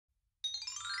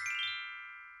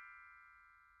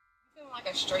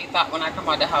Like a straight thought when I come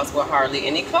out the house with hardly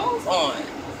any clothes on.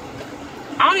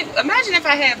 I don't even imagine if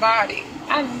I had body.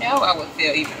 I know I would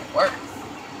feel even worse.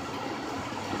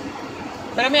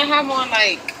 But I mean, I have on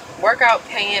like workout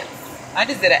pants. I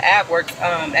just did an ab work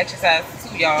exercise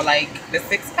too, y'all. Like the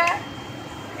 6-pack.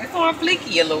 It's on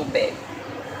fleeky a little bit.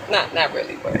 Not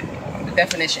really, but you know, the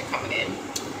definition coming in.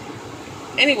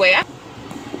 Anyway, I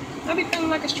be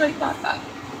feeling like a straight thought.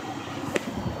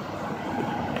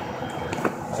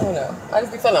 I don't know. I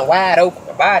just be feeling wide open,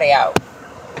 my body out.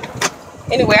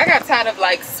 Anyway, I got tired of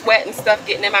like sweat and stuff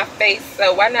getting in my face,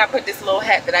 so why not put this little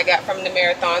hat that I got from the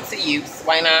marathon to use?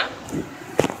 Why not? I'm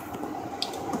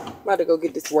about to go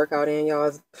get this workout in,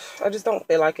 y'all. I just don't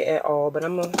feel like it at all, but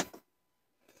I'm gonna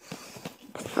go.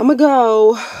 I'm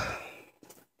gonna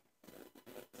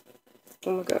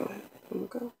go.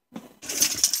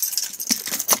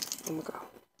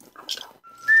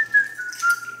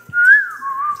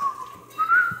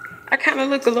 I kind of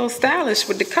look a little stylish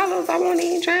with the colors. I wasn't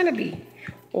even trying to be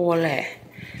all that.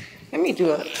 Let me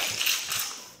do a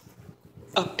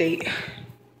update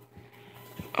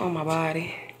on my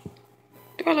body.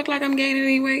 Do I look like I'm gaining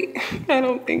any weight? I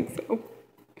don't think so.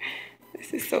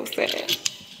 This is so sad.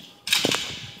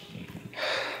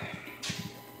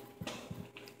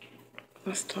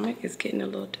 My stomach is getting a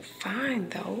little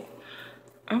defined though.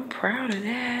 I'm proud of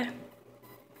that.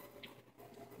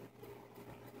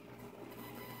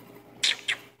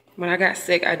 When I got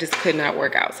sick, I just could not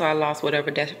work out. So I lost whatever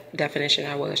definition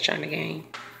I was trying to gain.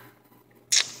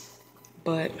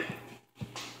 But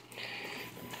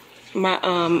my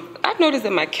I've noticed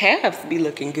that my calves be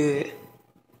looking good.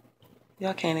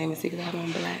 Y'all can't even see because I have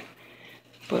on black.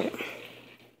 But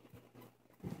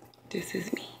this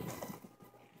is me.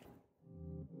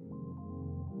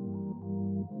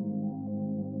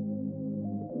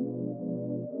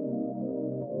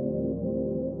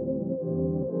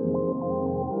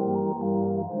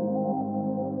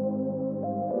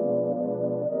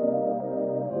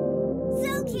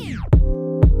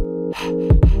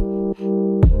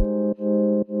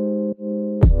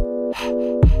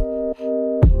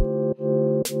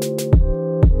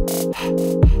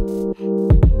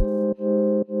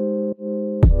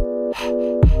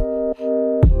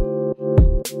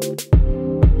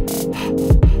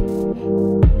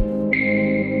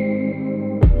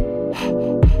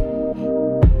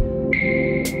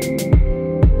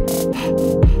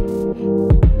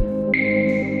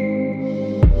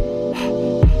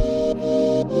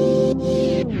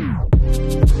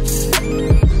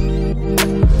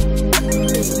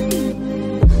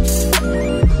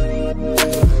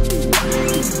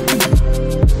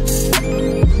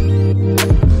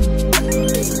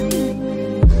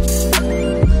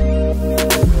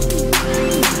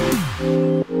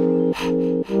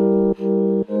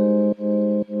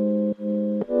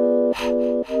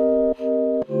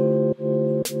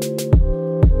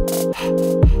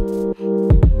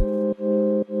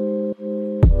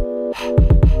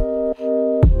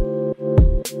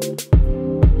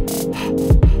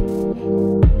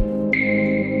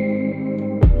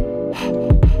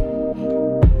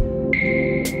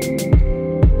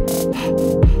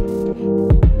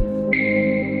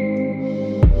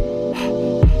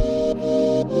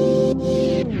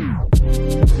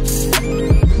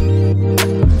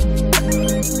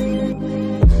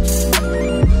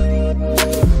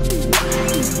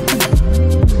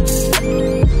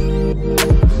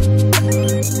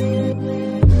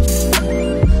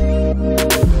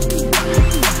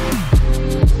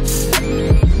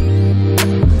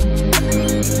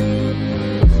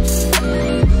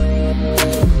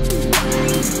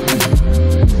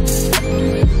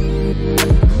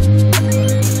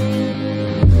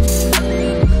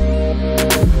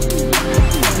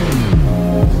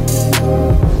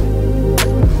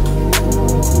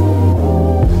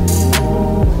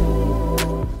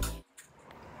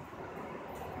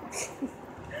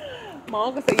 My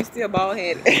uncle said you still bald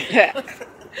headed.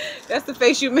 That's the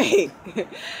face you made.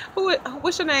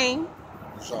 What's your name?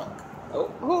 Jacques. Oh,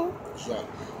 who? Jacques.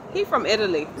 He from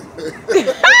Italy.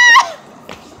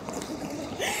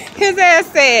 His ass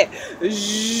said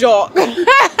Jacques.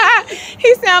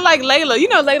 He sound like Layla. You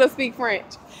know Layla speak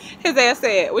French. His ass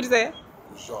said, what'd you say?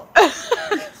 Jacques.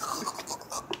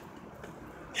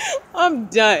 I'm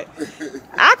done.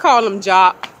 I call him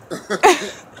Jock.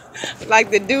 Like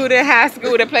the dude in high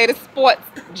school that played the sports,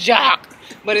 Jock.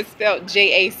 But it's spelled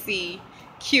Jacque.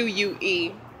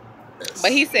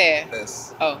 But he said,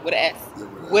 S. oh, with an S. Yeah,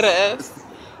 with an S.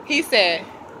 He said,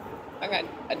 there I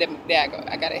go.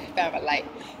 I gotta find a light.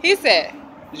 He said,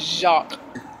 Jacques.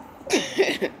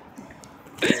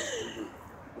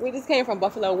 We just came from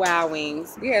Buffalo Wild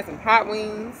Wings. We had some hot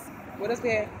wings. What else we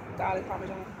had? Garlic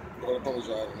parmesan. Garlic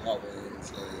parmesan and hot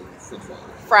wings and French fries.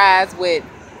 Fries with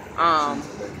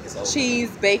cheese,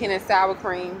 bacon, and sour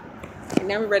cream. And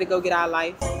now we're ready to go get our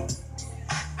life.